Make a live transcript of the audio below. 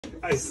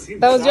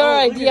That was your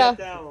idea.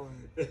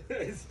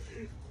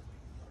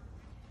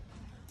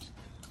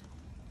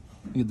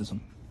 Get this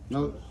one.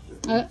 No.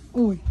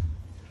 Ooh.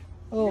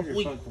 Oh.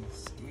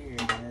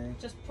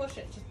 Just push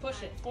it. Just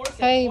push it. Force it.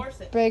 Hey,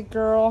 Force it. big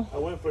girl. I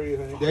went for you,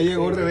 honey. Ya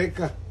llegó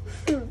Rebeca.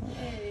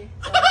 Hey.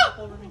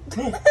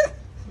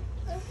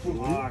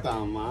 Puta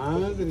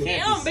madre.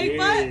 Damn, big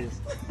butt.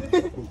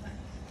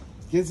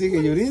 ¿Quién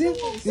sigue? ¿Yuridia?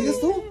 ¿Sigues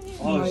tú?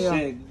 Oh, yeah.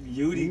 shit.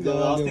 Yuri,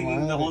 though. I was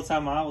thinking the whole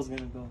time I was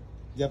gonna go.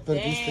 Ya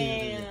perdiste,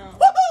 Yuridia.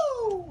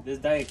 Damn. This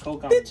Diet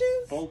Coke, I'm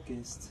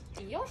focused.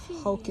 Yoshi.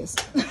 Focus.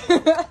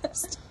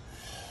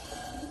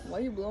 Why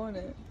are you blowing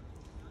it?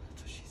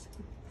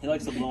 He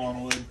likes to blow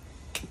on wood.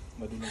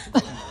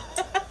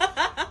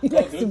 He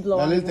likes to blow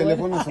Dale on el wood.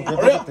 teléfono a su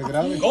jefe que te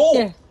grabe.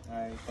 Here.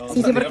 Alright, go.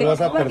 Sí, sí, porque... Lo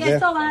vas a perder.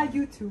 esto va a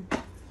YouTube.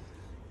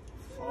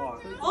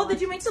 Oh,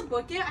 did you make the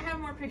book yet? I have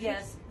more pictures.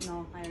 Yes.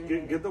 No, I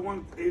didn't. Get the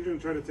one Adrian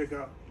tried to take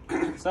out.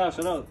 Stop,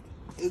 shut up.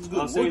 It's good.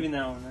 I'm saving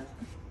that one, man.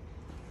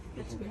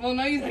 Well,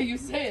 no, you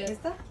say it.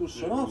 So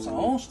shut up,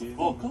 son.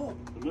 Fuck up.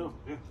 The middle,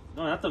 yeah.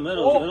 No, not the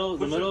middle.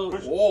 The middle.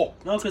 Oh.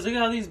 No, because look at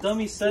how these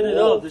dummies set it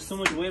up. There's too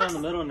much weight on the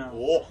middle now.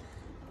 Oh.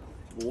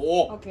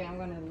 Oh. Okay, I'm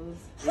gonna lose.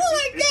 It's in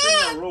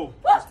that row.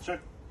 Just check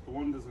the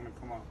one that's gonna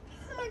come out.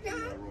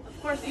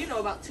 Of course, you know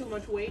about too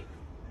much weight.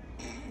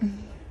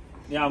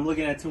 Yeah, I'm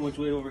looking at too much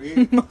weight over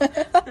here.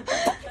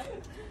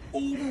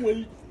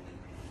 Overweight.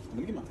 Let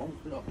me get my phone.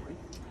 Put it up, right?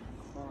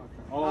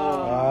 Oh.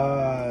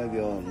 Ay,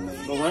 Dios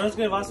mío. Lo bueno es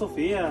que va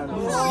Sofía.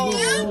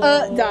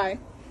 Die.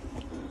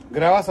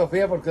 Graba a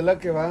Sofía porque es la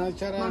que va a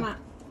echar a... Mama,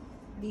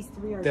 these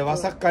three are Te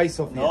vas a caer,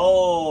 Sofía.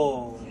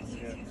 No.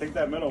 Yeah, take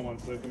that middle one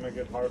so it can make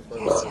it hard for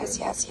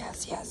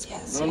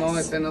Yes. No,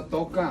 ese no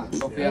toca.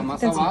 Sofía,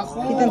 más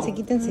abajo.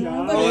 Quítense.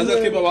 No, es de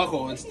aquí para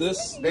abajo. It's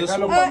this.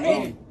 Déjalo para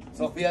mí.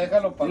 Sofía,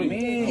 déjalo para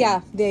mí.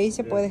 Ya, de ahí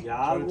se puede.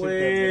 Ya,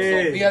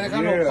 güey. Sofía,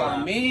 déjalo para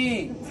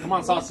mí. Come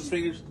on, sausage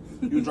fingers.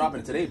 You dropping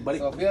it today, buddy.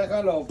 Sofía,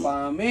 déjalo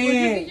para Where'd you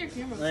get mí. your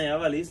camera? No, ya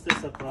valiste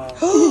esa pa.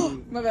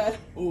 My bad.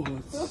 Oh,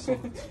 it's so...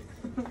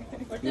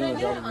 Where did I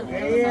get it? On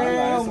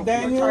Damn,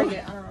 Daniel.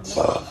 Target. I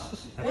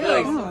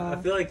don't remember.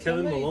 I feel like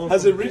Kevin Malone.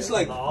 Has it from reached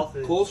like The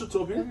Office. closer to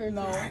up here?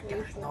 No.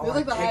 Feels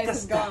like the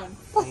highest is gone.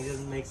 He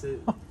just makes it.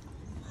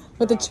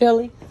 With the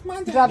chili.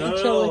 Drop No, the no,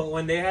 chili. no.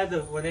 When they have the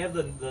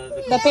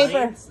The paper.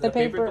 complaints, The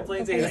paper.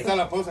 complaints, The they Esta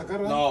la puedo sacar,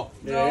 ¿verdad? No.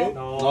 No.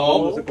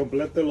 No. Se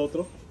complete el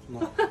otro.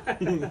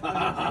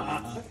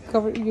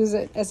 Cover, use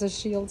it as a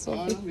shield, Ah,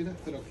 Sophie. mira,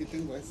 pero aquí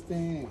tengo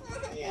este.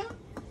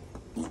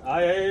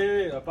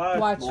 Ay, papá.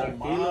 Watch.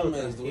 Tranquilo,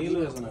 Mames, dude, tranquilo.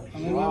 this isn't A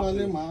mí me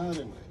vale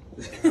madre, güey.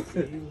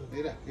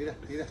 Mira.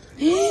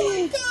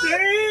 Damn,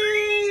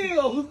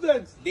 who's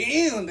next?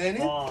 Damn, Danny.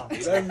 Fuck.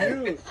 That's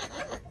you.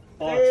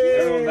 Fuck.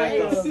 Everyone back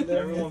up.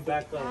 Everyone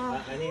back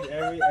up.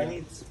 I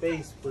need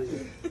space,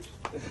 please.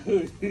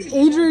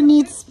 Adrian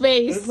needs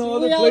space. There's no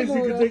other We all place know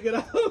you can that. take it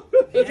out.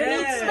 Adrian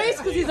needs space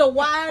because he's a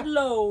wide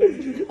load.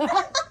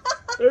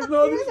 There's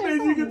no other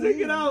space you can take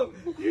it out.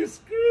 You're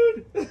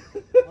screwed.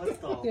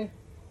 What the? Here,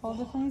 hold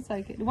the phone so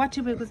I can watch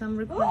it because I'm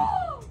recording.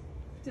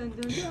 Dun,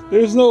 dun, dun.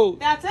 There's no.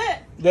 That's it.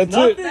 That's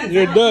Nothing. it.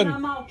 You're I'm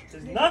done. out.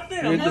 There's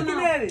nothing. I'm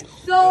looking at it.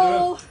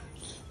 So,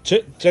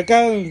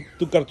 Checa en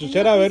tu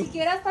cartuchera a ver.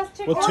 siquiera estás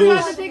What checando.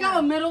 tools? to take out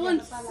a middle one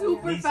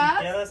super Ni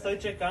fast. siquiera estoy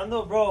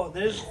checando, bro.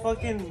 There's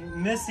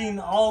fucking missing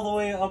all the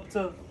way up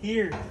to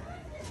here.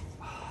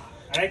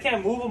 And I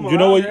can't move them around. You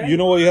know what? Right? You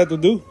know what you have to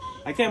do.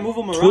 I can't move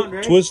them around,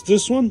 right? Twist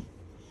this one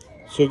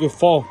so it can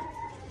fall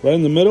right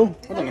in the middle.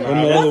 And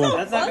the other one.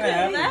 That's not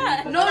gonna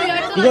happen. No, you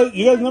actually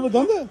You guys never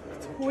done that?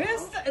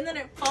 twist and then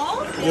it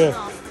falls? Yeah.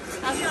 No,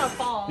 that's gonna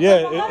fall.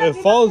 Yeah, it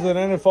falls and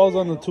then it falls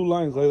on the two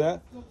lines like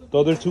that. The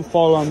other two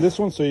fall on this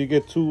one, so you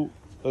get two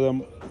of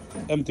them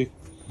empty.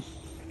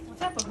 What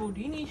type of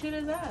Houdini shit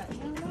is that? I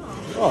don't know.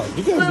 Oh,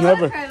 try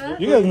that.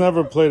 you guys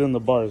never played in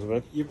the bars,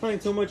 right? You're playing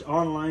too much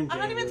online, I'm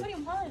not Jenga. even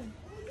 21.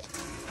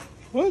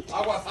 What?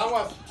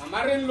 Aguas,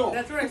 amárrenlo.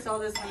 That's where I saw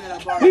this one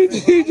at a bar. He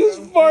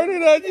just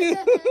farted at you.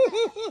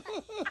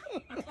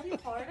 You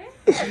farted?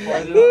 Papi.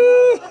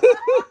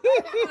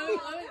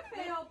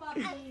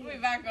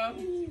 Wait, back up.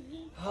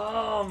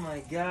 Oh my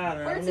god.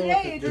 I For don't know today,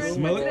 what to Adrian, do.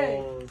 Smell it?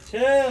 Oh,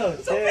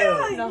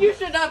 chill. You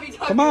should not be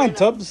talking. Come on, right now.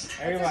 Tubbs.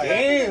 Everybody.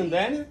 Damn,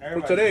 Danny.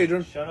 Everybody, today,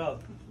 Adrian. Shut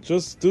up.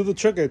 Just do the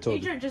trick I told you.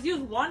 Adrian, just use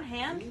one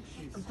hand,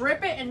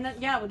 grip it, and then,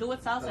 yeah, we'll do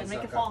it south side,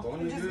 make it fall.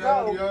 You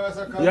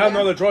have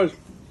no other choice.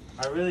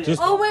 I really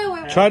Just Oh,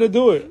 wait. try to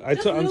do it.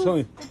 Just I'm move. telling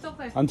you. It's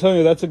okay. I'm telling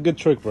you, that's a good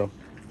trick, bro.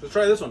 Just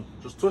try this one.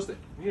 Just twist it.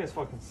 You guys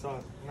fucking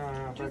suck. No,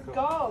 back up.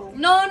 Go.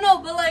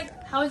 No, but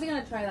like, how is he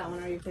gonna try that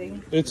one? Are you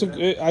kidding?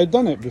 I've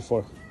done it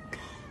before.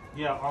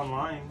 Yeah,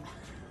 online.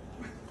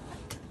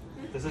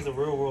 This is the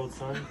real world,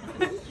 son.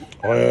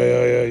 Oh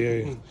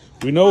yeah.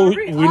 We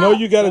know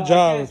you got a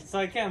job. So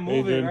I can't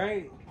move Adrian. it,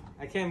 right?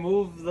 I can't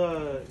move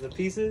the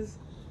pieces.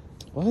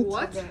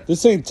 What?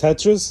 This ain't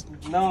Tetris.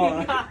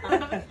 No.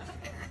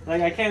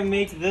 Like I can't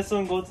make this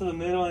one go to the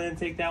middle and then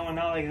take that one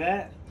out like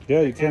that. Yeah,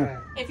 you can.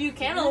 If you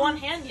can with one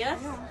hand, yes.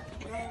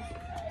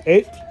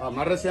 Hey,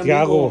 Amárrese,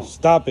 Tiago, amigo.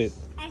 stop it.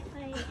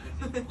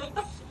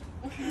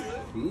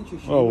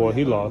 Oh, well,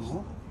 he lost.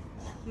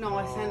 No,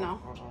 I said no.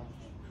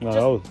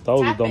 No, that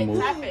was a dumb move.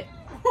 Tap it.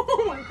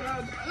 Oh my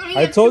god.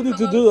 I told you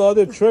to do the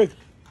other trick.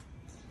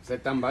 Se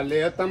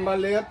tambalea,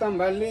 tambalea,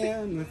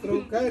 tambalea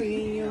nuestro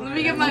cariño. Let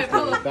me get my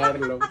pillow.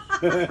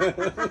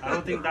 Disfrutarlo.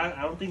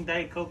 I don't think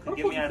Diet Coke could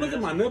get me out of Look this.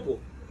 at my nipple.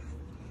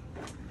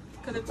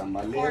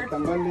 Tambalea,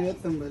 tambalea,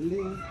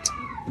 tambalea.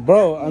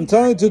 Bro, I'm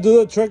telling you to do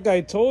the trick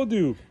I told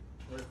you.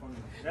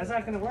 That's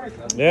not gonna work.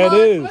 Yeah,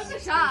 it What's is. the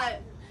shot?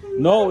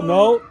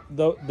 No,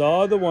 the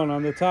other one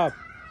on the top.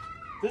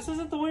 This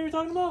isn't the one you're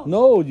talking about?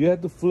 No, you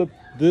had to flip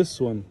this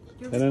one.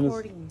 You're And then it's-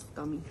 recording,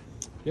 dummy.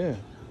 Yeah, I'm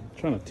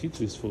trying to teach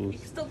these fools.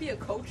 Still be a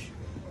coach.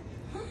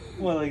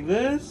 What, like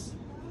this?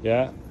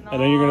 Yeah,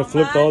 and then you're gonna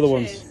flip the other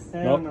ones.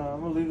 Hell Nope. no,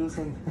 I'm gonna leave this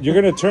one. You're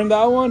gonna turn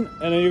that one,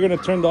 and then you're gonna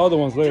turn the other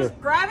ones later.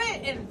 Just grab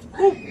it and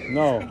whoop,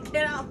 No,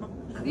 get out.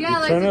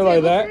 Yeah, turn it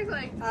like that.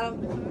 Like, You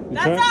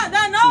That's turn, not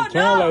that. you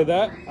turn No, it like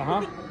that.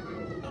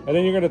 And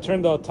then you're gonna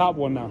turn the top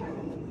one now.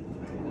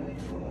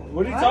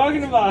 What are you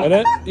talking about? And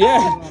then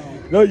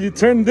no, you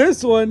turn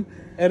this one,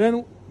 and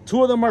then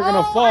two of them are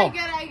gonna fall, I get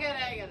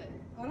it.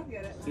 I don't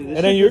get it. and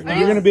then you're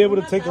gonna be able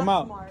to take them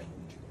out.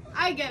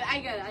 I get it. I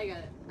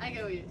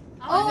get what you.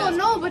 Oh,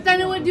 no, but then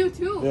it would do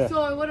two. Yeah.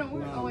 So it wouldn't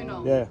work. Oh, wait,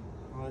 no. Yeah,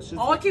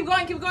 Oh, keep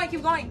going. keep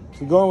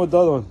going with the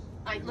other one.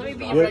 Alright, let me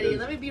be Yeah. ready.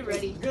 Let me be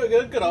ready.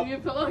 Get up. You need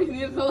a pillow? You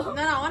need a pillow?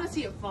 No, I want to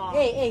see it fall.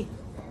 Hey.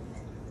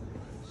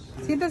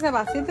 Siéntese,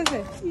 va,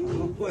 siéntese.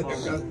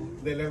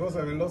 De lejos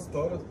se ven los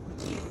toros.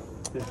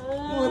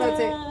 Oh, that's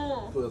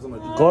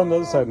it. Go on the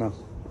other side now.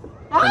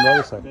 From the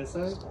other side. This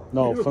side?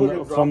 No,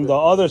 from the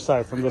other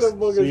side, from the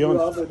sillon.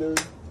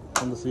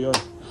 From the sillon.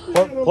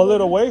 Pull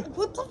it away.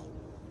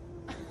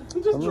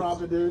 Just drop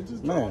it, dude.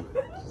 Just Man,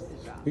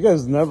 you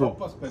guys never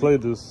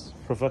played this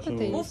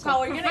professionally. Move,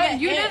 Kyle. You're gonna get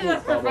You hit. did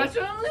this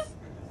professionally?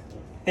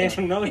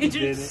 Hell no, you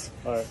didn't.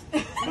 Alright.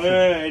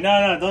 Wait,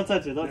 no, don't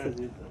touch it, don't touch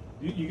it.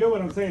 You get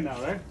what I'm saying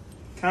now, right?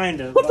 Kind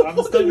of, but I'm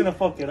still gonna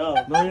fuck it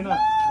up. No, you're not.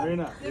 No, you're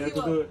not. You have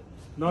to do it.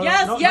 No,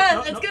 Yes, no, no, yes,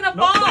 no, it's no, gonna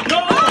no, fall.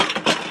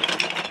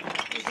 no.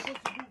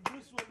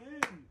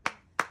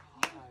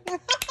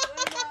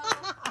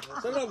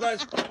 Set it up,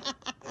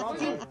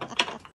 guys.